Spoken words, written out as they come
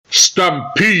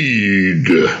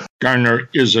Stampede. Garner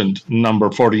Isn't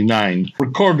number 49,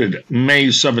 recorded May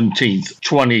 17th,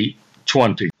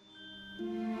 2020.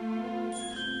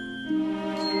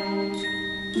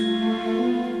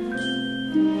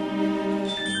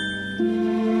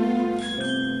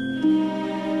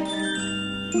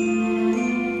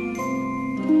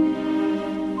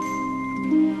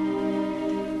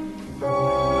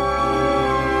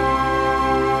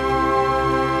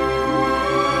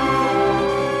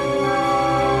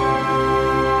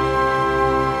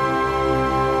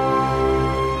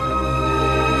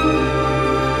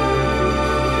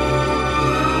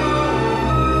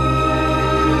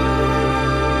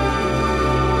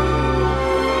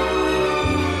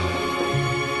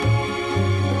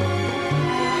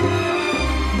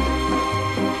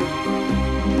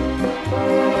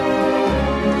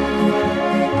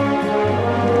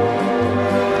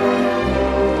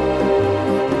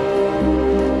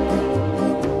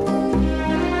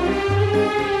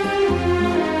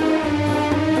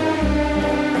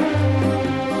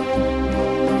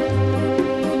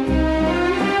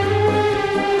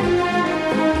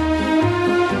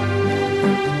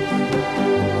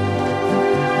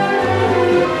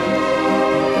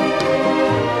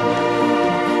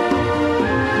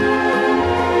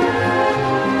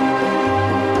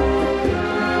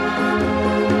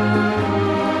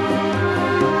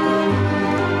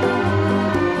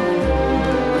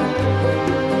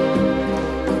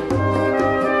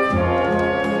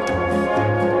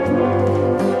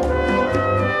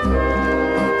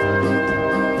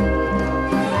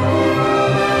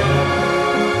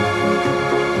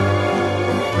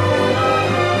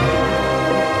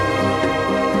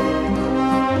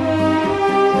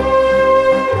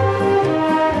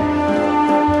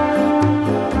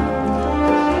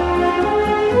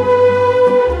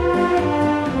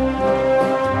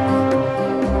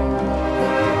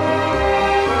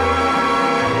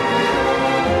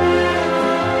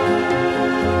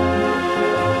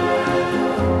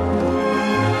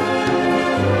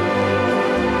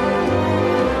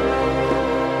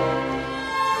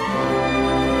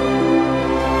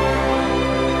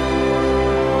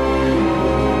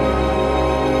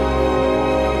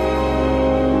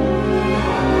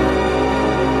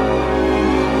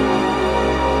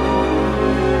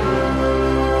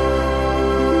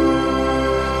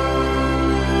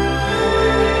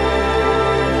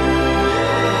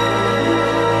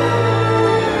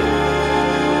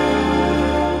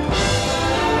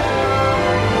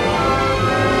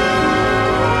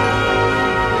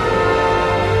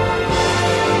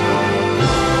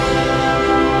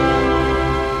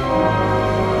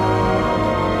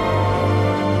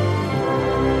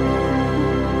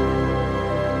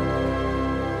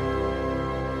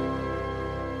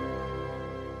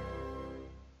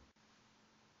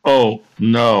 Oh,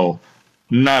 no,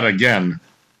 not again.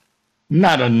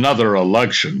 Not another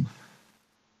election.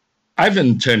 I've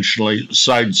intentionally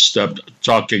sidestepped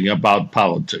talking about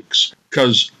politics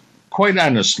because, quite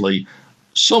honestly,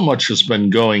 so much has been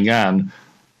going on.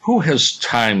 Who has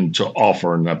time to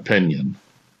offer an opinion?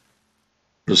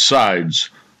 Besides,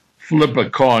 flip a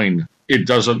coin, it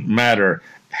doesn't matter,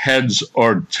 heads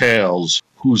or tails,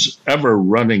 who's ever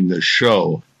running the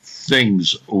show,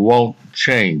 things won't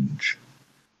change.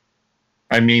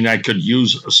 I mean, I could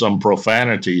use some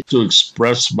profanity to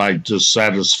express my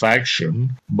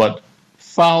dissatisfaction, but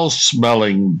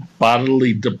foul-smelling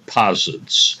bodily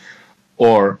deposits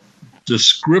or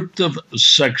descriptive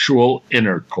sexual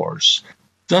intercourse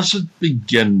doesn't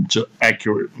begin to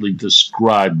accurately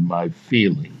describe my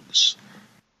feelings.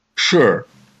 Sure,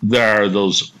 there are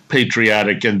those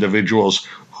patriotic individuals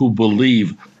who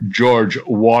believe George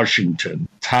Washington,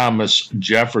 Thomas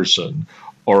Jefferson,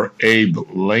 or Abe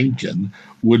Lincoln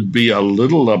would be a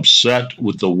little upset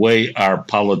with the way our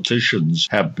politicians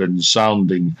have been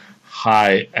sounding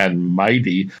high and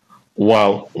mighty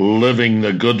while living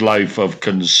the good life of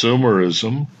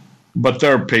consumerism. But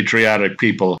they're patriotic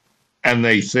people, and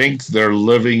they think they're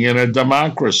living in a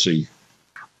democracy.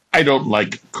 I don't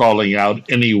like calling out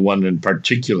anyone in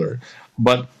particular,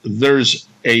 but there's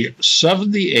a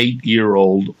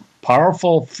 78-year-old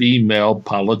powerful female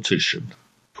politician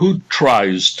who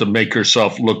tries to make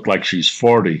herself look like she's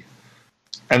 40.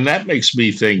 And that makes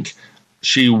me think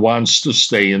she wants to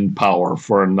stay in power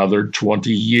for another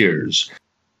 20 years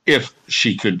if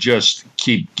she could just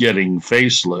keep getting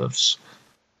facelifts.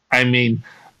 I mean,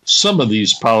 some of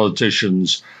these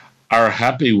politicians are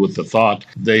happy with the thought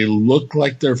they look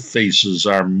like their faces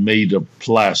are made of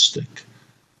plastic.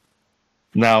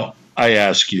 Now, I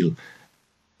ask you,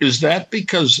 is that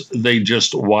because they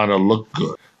just want to look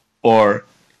good? Or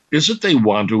is it they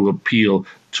want to appeal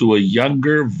to a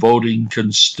younger voting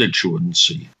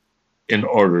constituency in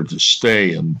order to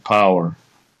stay in power.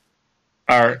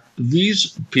 Are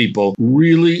these people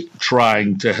really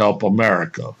trying to help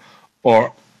America,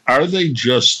 or are they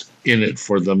just in it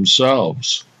for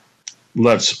themselves?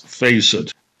 Let's face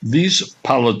it, these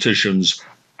politicians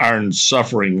aren't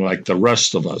suffering like the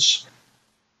rest of us.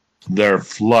 They're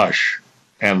flush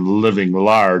and living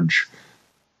large.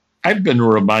 I've been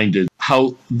reminded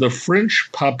how the French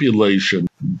population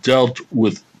dealt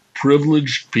with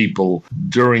privileged people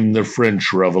during the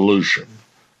French Revolution.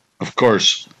 Of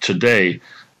course, today,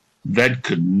 that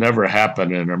could never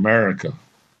happen in America.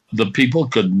 The people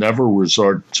could never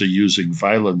resort to using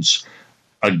violence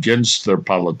against their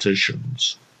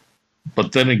politicians.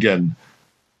 But then again,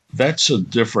 that's a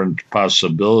different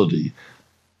possibility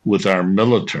with our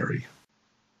military.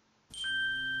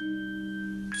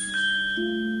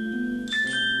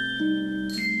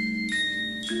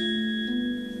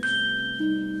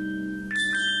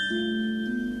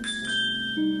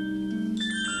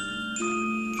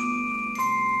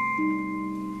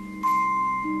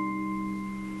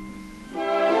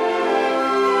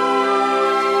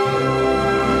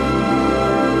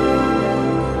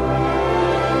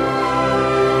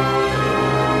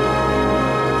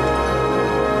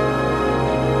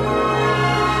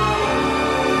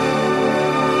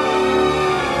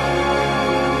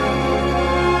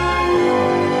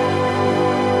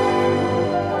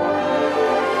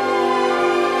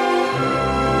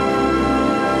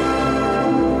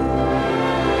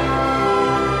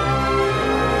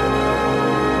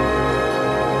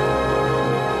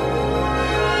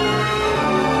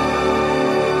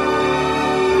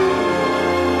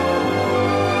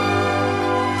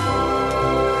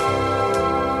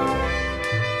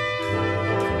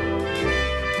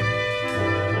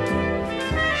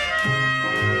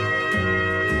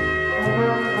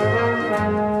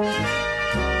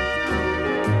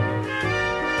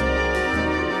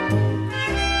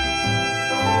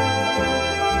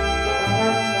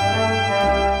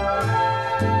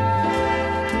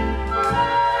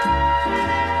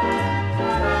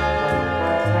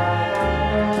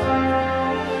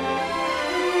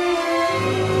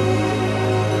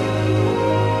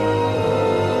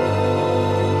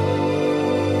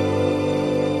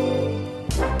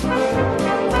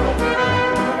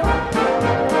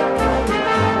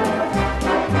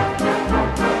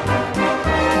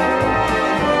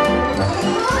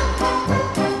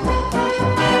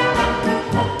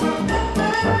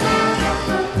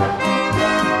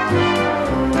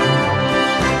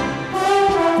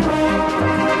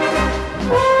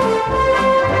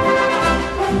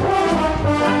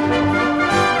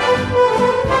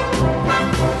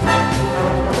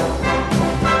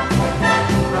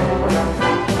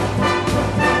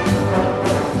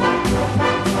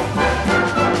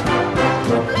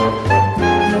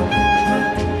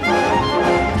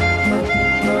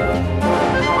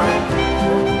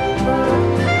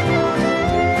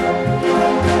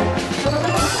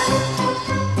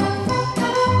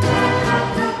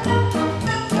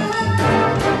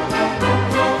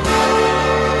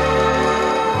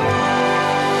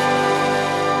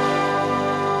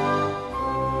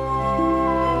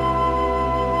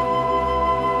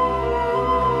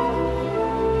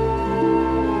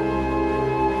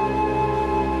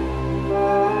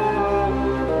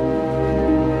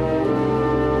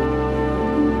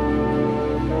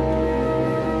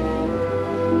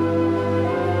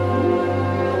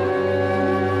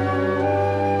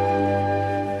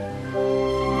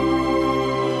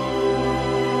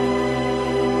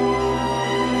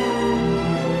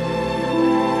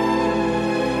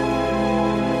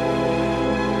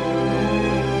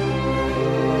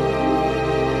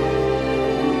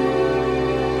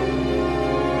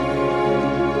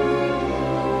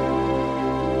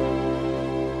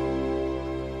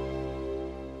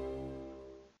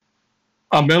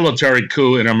 A military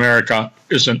coup in America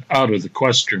isn't out of the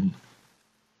question.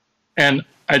 And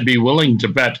I'd be willing to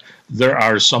bet there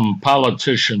are some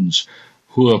politicians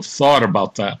who have thought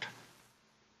about that.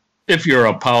 If you're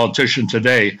a politician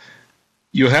today,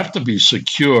 you have to be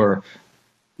secure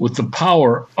with the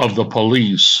power of the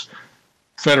police,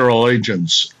 federal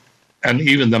agents, and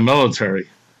even the military.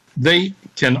 They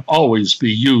can always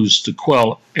be used to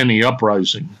quell any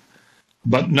uprising.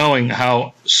 But knowing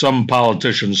how some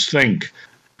politicians think,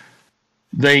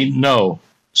 they know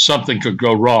something could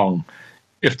go wrong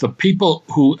if the people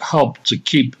who help to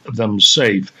keep them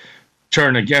safe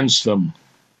turn against them,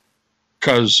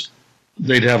 because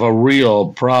they'd have a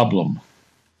real problem.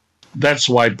 That's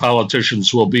why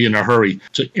politicians will be in a hurry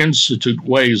to institute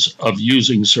ways of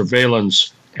using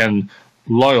surveillance and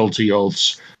loyalty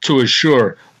oaths to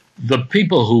assure the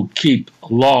people who keep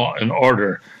law and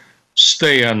order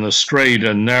stay on the straight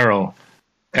and narrow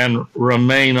and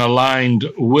remain aligned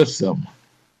with them.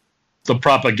 The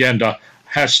propaganda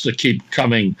has to keep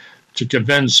coming to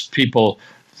convince people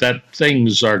that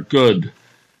things are good.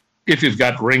 If you've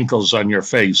got wrinkles on your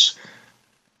face,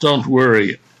 don't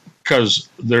worry, because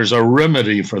there's a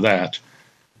remedy for that.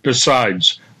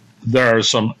 Besides, there are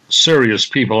some serious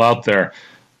people out there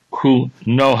who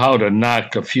know how to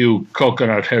knock a few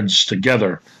coconut heads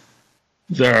together.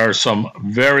 There are some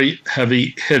very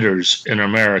heavy hitters in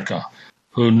America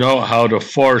who know how to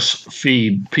force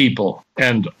feed people.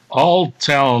 And all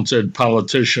talented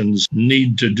politicians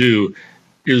need to do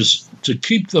is to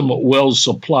keep them well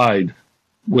supplied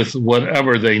with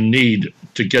whatever they need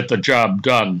to get the job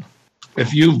done.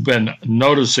 If you've been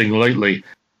noticing lately,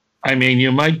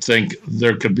 you might think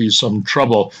there could be some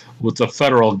trouble with the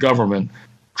federal government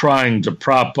trying to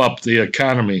prop up the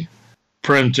economy,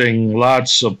 printing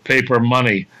lots of paper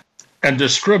money and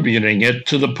distributing it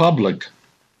to the public.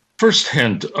 First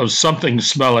hint of something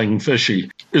smelling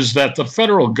fishy is that the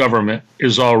federal government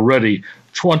is already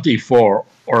 24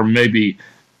 or maybe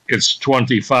it's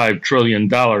 $25 trillion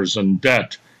in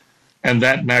debt, and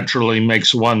that naturally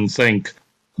makes one think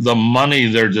the money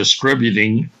they're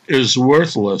distributing is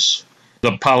worthless.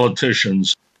 The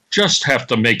politicians just have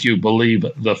to make you believe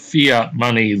the fiat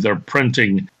money they're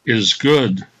printing is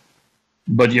good.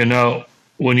 But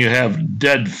when you have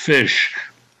dead fish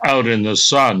out in the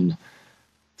sun,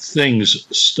 things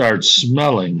start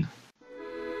smelling.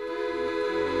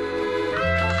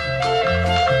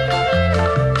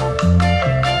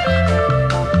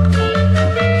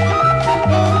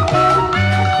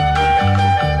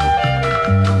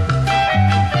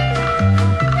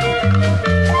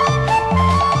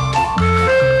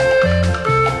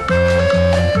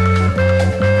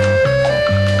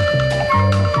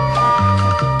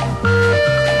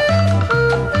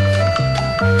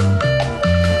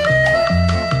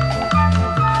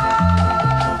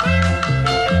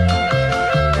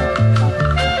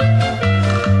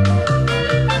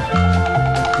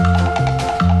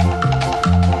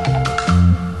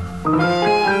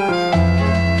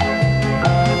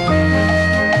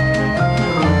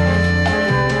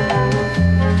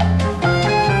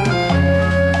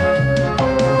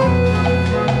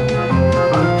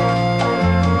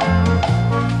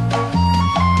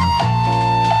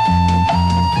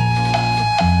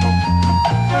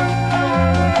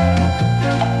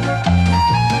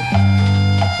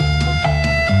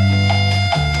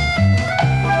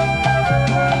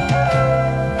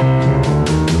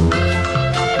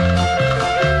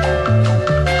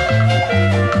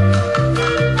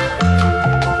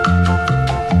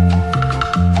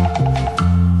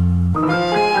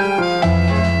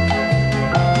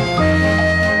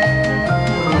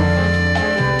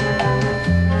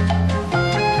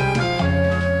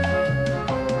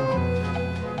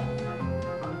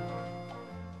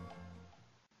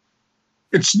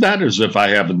 It's not as if I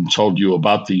haven't told you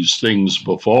about these things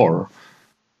before.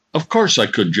 Of course, I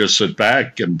could just sit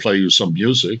back and play you some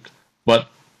music, but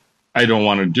I don't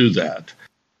want to do that.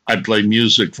 I play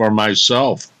music for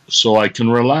myself so I can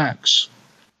relax.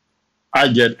 I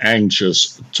get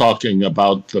anxious talking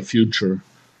about the future.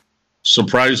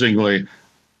 Surprisingly,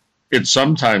 it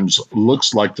sometimes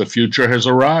looks like the future has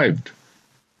arrived.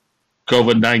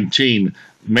 COVID-19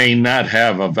 may not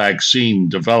have a vaccine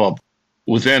developed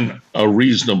within a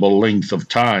reasonable length of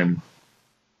time.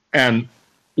 And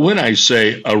when I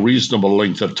say a reasonable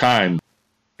length of time,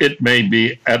 it may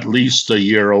be at least a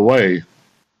year away.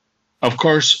 Of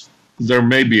course, there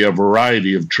may be a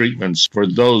variety of treatments for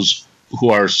those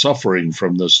who are suffering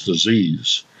from this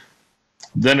disease.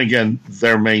 Then again,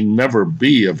 there may never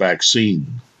be a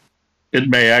vaccine. It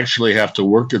may actually have to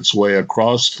work its way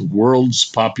across the world's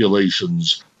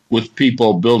populations with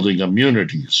people building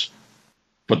immunities.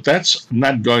 But that's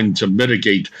not going to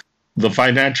mitigate the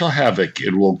financial havoc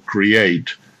it will create.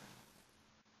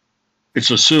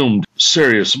 It's assumed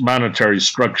serious monetary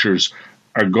structures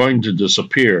are going to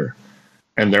disappear,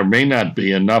 and there may not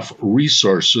be enough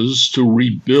resources to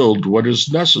rebuild what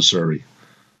is necessary.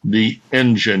 The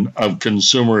engine of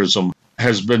consumerism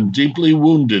has been deeply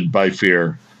wounded by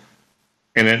fear,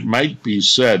 and it might be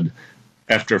said,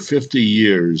 after 50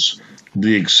 years,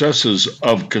 the excesses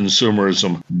of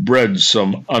consumerism bred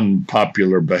some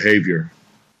unpopular behavior.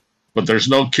 But there's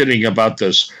no kidding about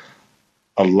this.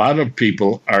 A lot of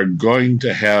people are going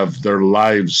to have their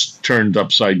lives turned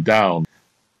upside down,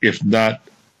 if not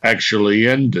actually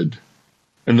ended.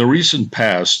 In the recent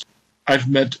past, I've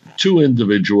met two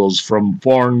individuals from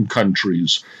foreign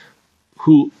countries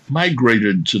who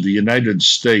migrated to the United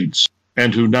States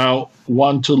and who now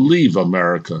want to leave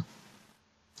America.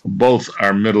 Both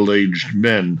are middle-aged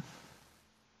men,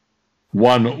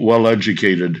 one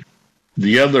well-educated,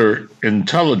 the other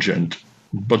intelligent,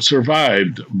 but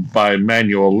survived by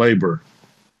manual labor.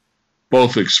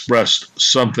 Both expressed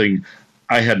something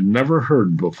I had never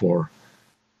heard before.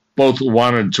 Both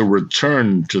wanted to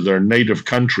return to their native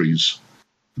countries.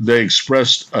 They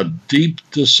expressed a deep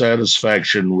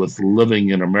dissatisfaction with living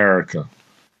in America.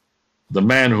 The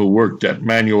man who worked at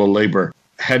manual labor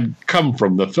had come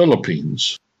from the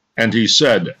Philippines, and he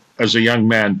said, as a young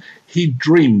man, he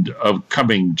dreamed of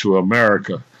coming to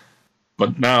America,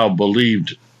 but now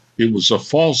believed it was a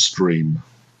false dream.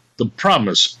 The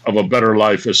promise of a better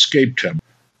life escaped him,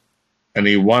 and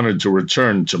he wanted to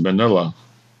return to Manila.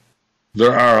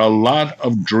 There are a lot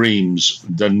of dreams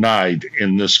denied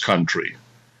in this country,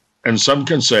 and some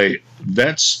can say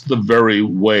that's the very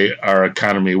way our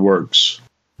economy works.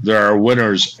 There are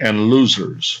winners and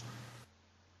losers,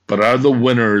 but are the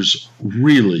winners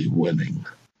really winning?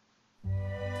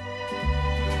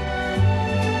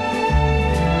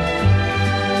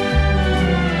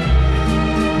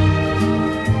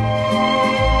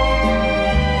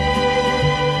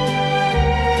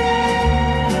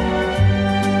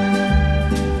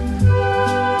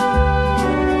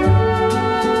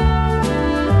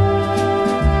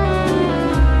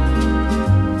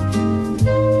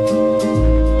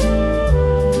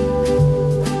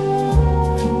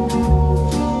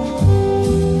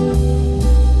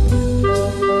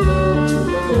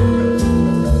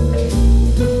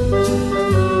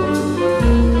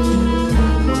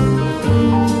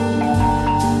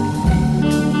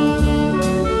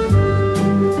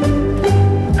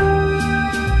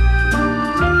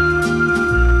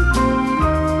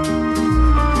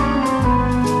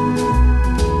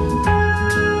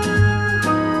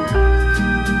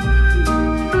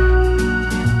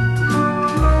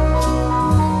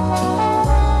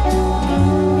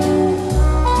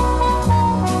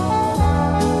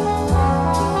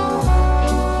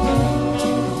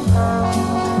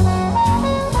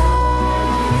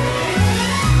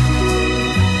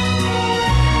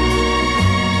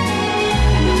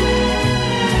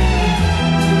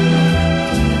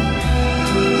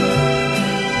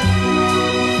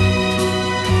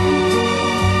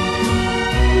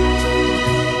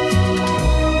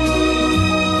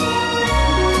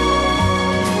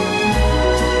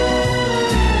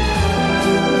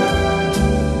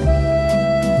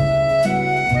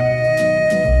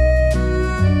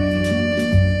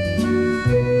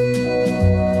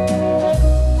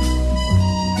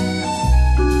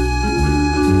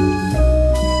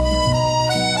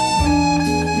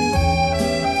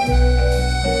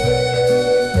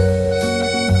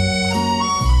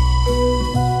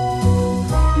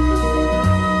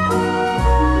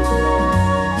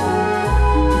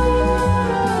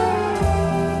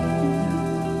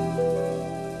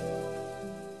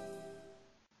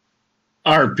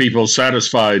 Are people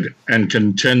satisfied and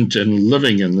content in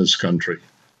living in this country?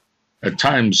 At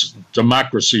times,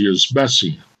 democracy is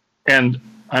messy, and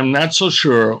I'm not so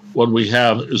sure what we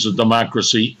have is a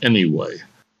democracy anyway.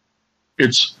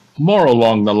 It's more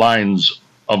along the lines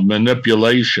of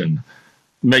manipulation,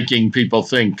 making people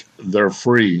think they're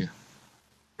free.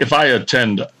 If I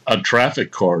attend a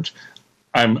traffic court,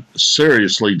 I'm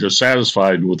seriously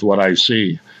dissatisfied with what I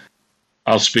see.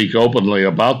 I'll speak openly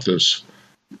about this.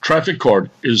 Traffic court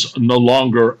is no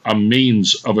longer a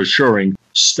means of assuring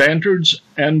standards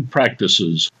and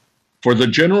practices for the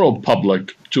general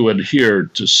public to adhere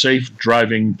to safe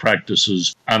driving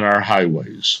practices on our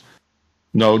highways.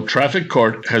 No, traffic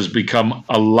court has become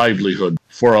a livelihood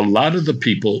for a lot of the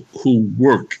people who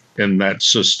work in that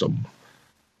system.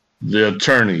 The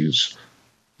attorneys,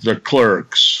 the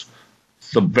clerks,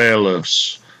 the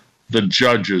bailiffs, the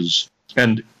judges,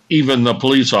 and even the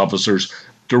police officers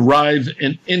derive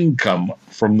an income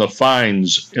from the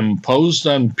fines imposed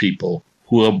on people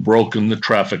who have broken the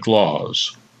traffic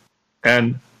laws.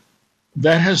 And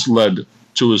that has led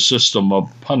to a system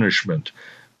of punishment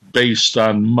based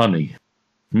on money.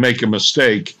 Make a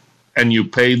mistake, and you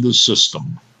pay the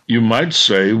system. You might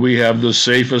say we have the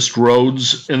safest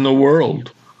roads in the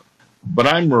world. But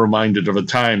I'm reminded of a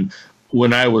time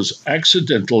when I was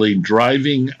accidentally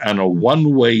driving on a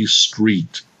one-way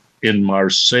street in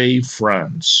Marseille,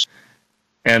 France.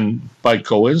 And by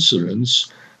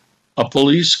coincidence, a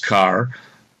police car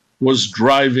was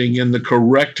driving in the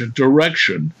correct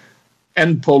direction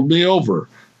and pulled me over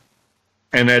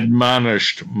and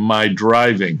admonished my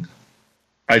driving.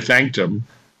 I thanked him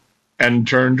and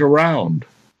turned around.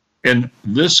 In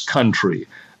this country,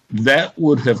 that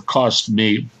would have cost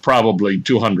me probably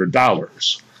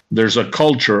 $200. There's a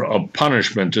culture of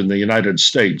punishment in the United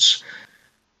States,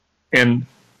 and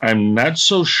I'm not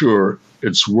so sure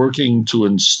it's working to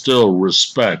instill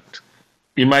respect.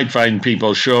 You might find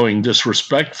people showing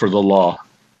disrespect for the law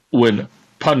when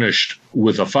punished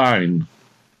with a fine,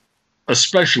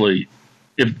 especially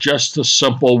if just a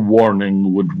simple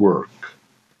warning would work.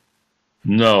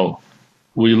 No,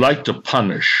 we like to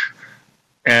punish,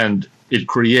 and it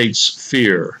creates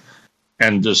fear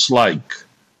and dislike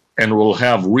and will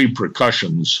have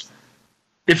repercussions.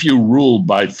 If you rule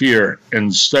by fear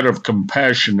instead of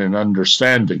compassion and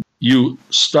understanding, you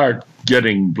start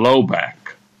getting blowback.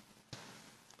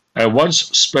 I once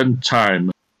spent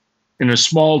time in a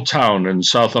small town in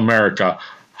South America,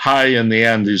 high in the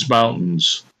Andes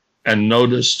Mountains, and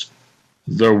noticed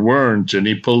there weren't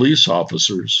any police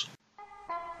officers.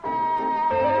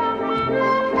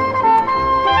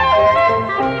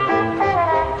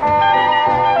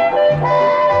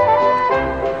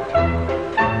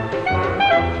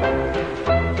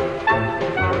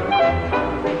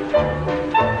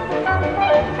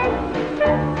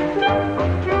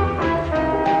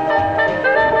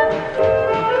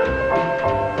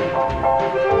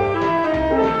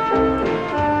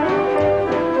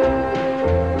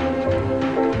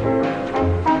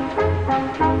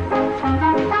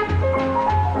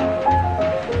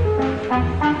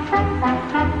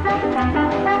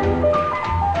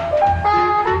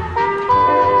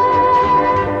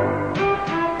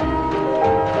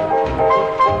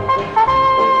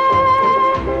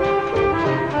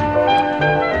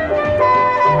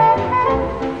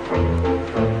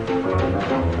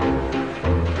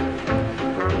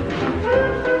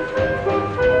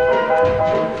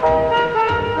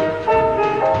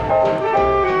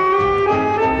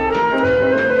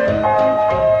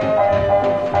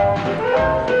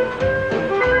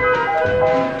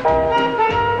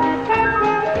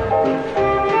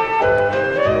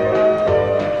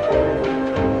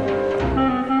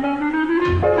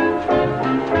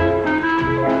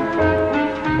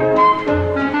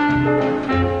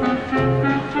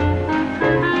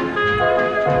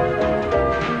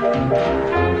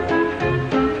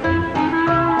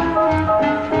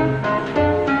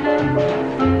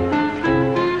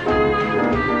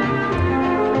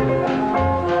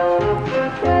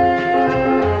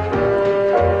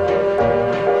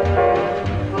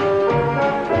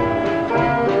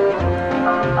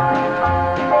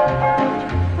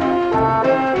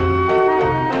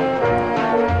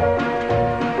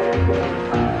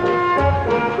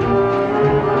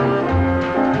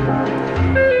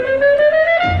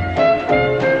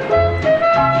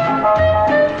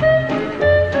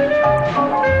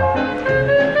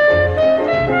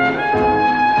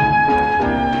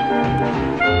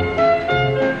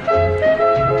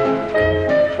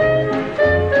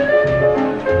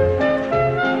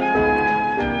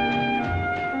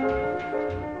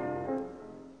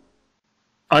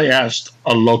 I asked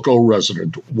a local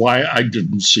resident why I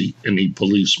didn't see any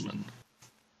policemen.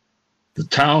 The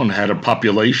town had a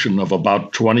population of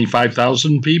about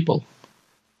 25,000 people.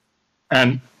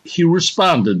 And he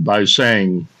responded by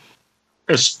saying,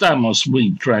 "Estamos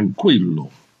muy tranquilo."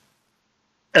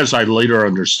 As I later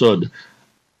understood,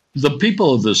 the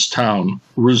people of this town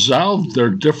resolved their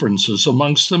differences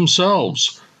amongst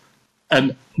themselves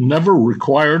and never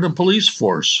required a police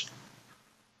force.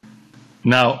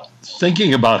 Now,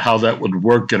 thinking about how that would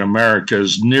work in America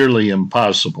is nearly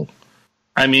impossible.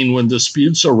 I mean, when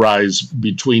disputes arise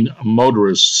between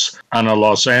motorists on a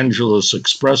Los Angeles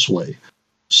expressway,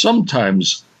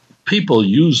 sometimes people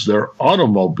use their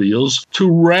automobiles to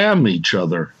ram each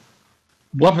other.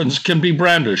 Weapons can be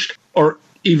brandished or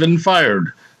even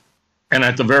fired, and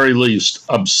at the very least,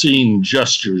 obscene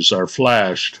gestures are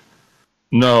flashed.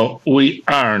 No, we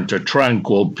aren't a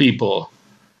tranquil people.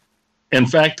 In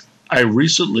fact, I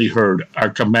recently heard our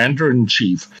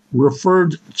commander-in-chief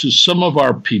referred to some of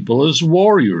our people as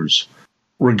warriors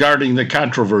regarding the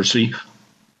controversy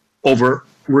over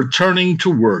returning to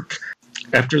work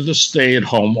after the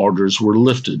stay-at-home orders were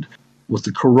lifted with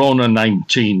the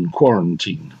Corona-19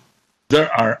 quarantine. There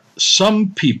are some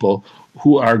people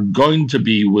who are going to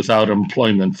be without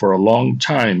employment for a long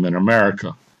time in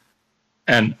America.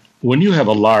 And when you have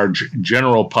a large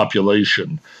general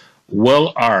population,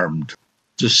 well-armed,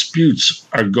 disputes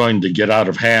are going to get out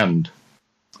of hand.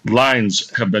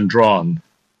 Lines have been drawn,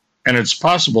 and it's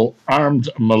possible armed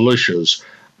militias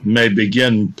may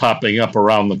begin popping up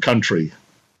around the country.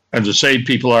 And to say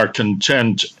people are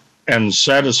content and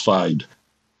satisfied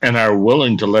and are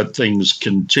willing to let things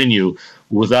continue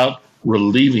without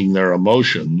relieving their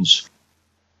emotions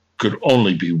could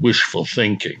only be wishful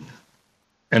thinking.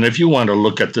 And if you want to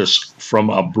look at this from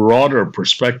a broader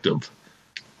perspective,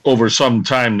 over some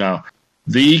time now,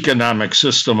 the economic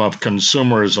system of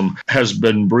consumerism has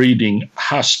been breeding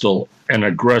hostile and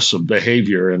aggressive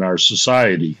behavior in our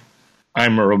society.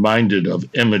 I'm reminded of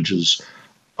images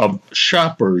of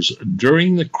shoppers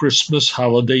during the Christmas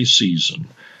holiday season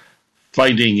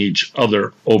fighting each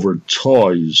other over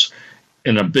toys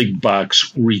in a big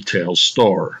box retail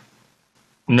store.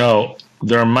 Now,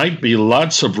 there might be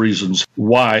lots of reasons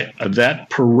why that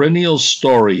perennial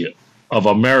story of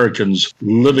Americans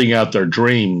living out their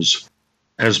dreams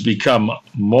has become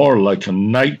more like a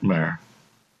nightmare.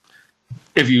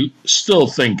 If you still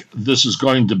think this is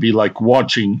going to be like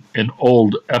watching an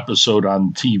old episode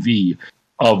on TV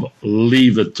of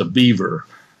Leave It to Beaver,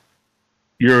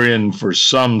 you're in for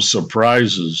some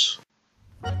surprises.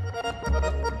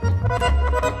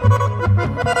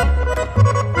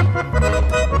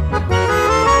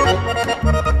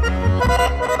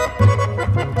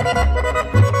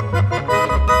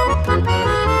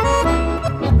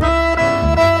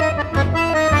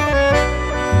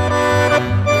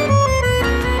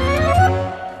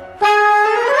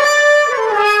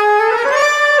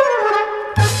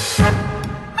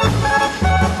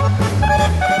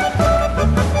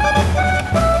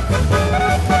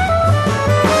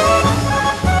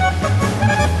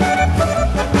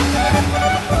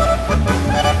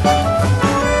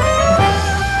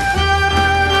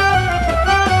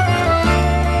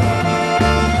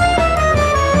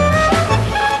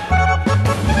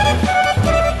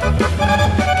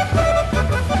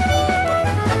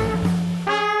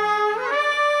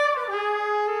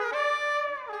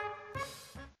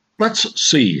 Let's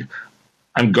see.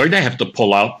 I'm going to have to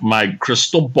pull out my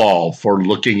crystal ball for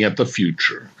looking at the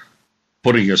future.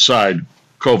 Putting aside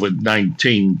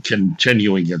COVID-19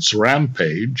 continuing its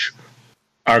rampage,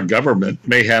 our government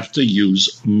may have to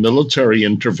use military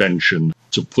intervention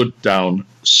to put down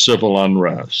civil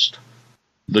unrest.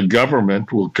 The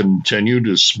government will continue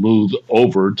to smooth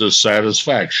over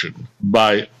dissatisfaction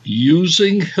by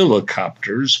using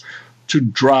helicopters to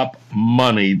drop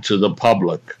money to the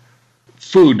public.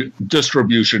 Food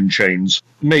distribution chains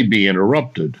may be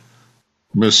interrupted.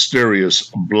 Mysterious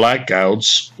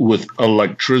blackouts with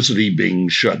electricity being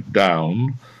shut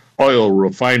down, oil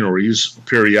refineries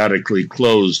periodically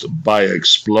closed by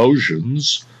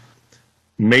explosions,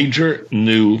 major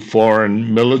new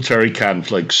foreign military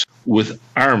conflicts with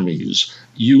armies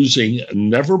using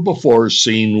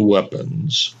never-before-seen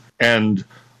weapons, and,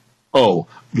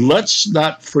 let's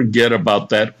not forget about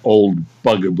that old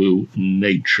bugaboo,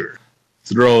 nature,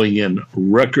 throwing in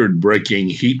record-breaking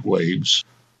heat waves,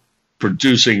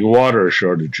 producing water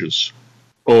shortages.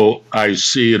 Oh, I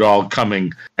see it all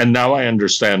coming, and now I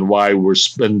understand why we're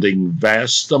spending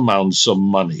vast amounts of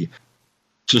money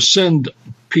to send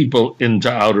people into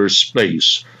outer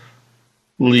space,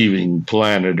 leaving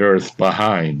planet Earth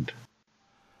behind.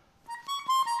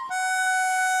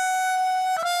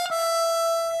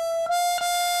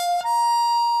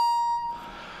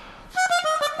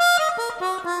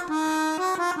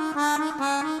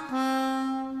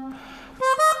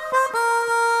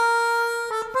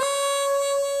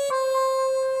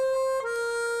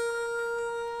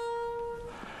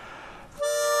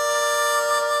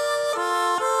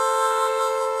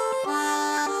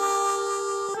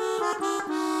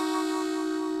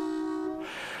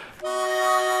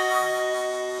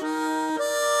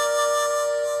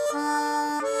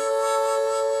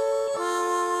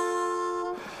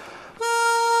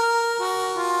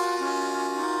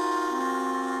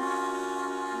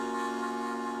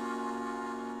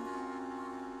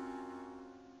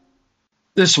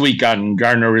 This week on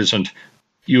Garner Isn't,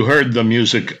 you heard the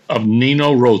music of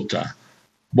Nino Rota,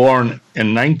 born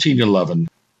in 1911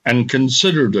 and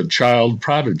considered a child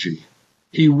prodigy.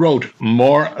 He wrote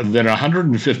more than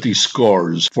 150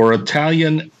 scores for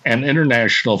Italian and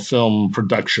international film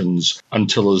productions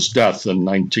until his death in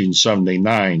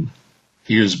 1979.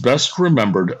 He is best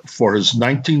remembered for his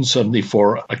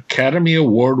 1974 Academy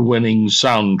Award-winning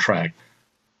soundtrack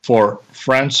for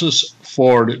Francis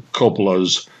Ford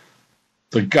Coppola's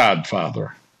The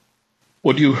Godfather.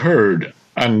 What you heard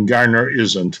on Garner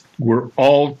Isn't were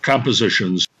all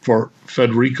compositions for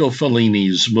Federico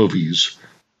Fellini's movies.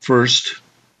 First,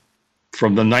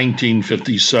 from the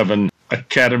 1957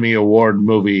 Academy Award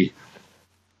movie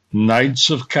Nights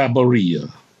of Cabiria,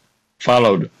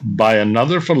 followed by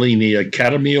another Fellini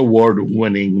Academy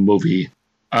Award-winning movie,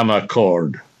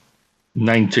 Amarcord,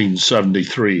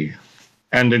 1973,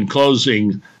 and in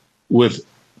closing with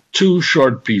two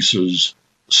short pieces,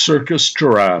 Circus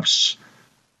Giraffes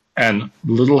and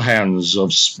Little Hands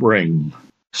of Spring.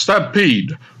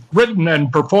 Stampede, written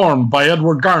and performed by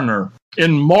Edward Garner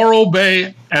in Morro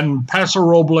Bay and Paso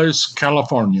Robles,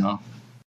 California.